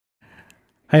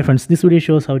Hi friends, this video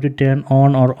shows how to turn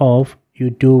on or off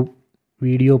YouTube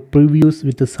video previews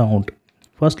with the sound.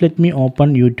 First let me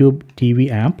open YouTube TV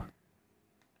app.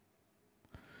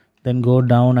 Then go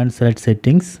down and select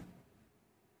settings.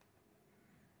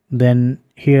 Then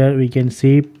here we can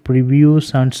see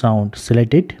previews and sound.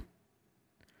 Select it.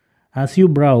 As you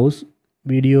browse,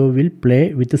 video will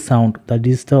play with the sound. That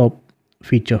is the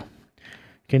feature.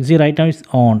 You can see right now it's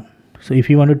on. So if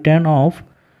you want to turn off,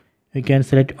 you can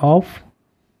select off.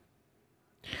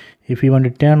 If you want to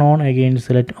turn on, again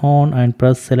select on and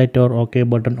press select or OK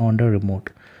button on the remote.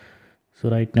 So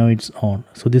right now it's on.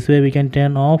 So this way we can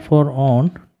turn off or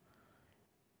on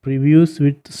previews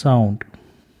with sound.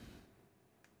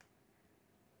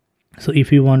 So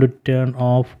if you want to turn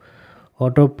off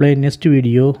autoplay next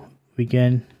video, we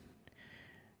can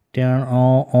turn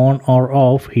on or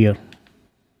off here.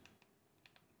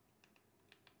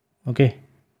 Okay,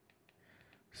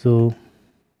 so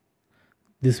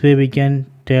this way we can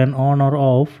turn on or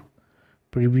off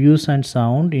previews and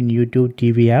sound in YouTube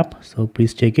TV app. So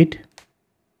please check it.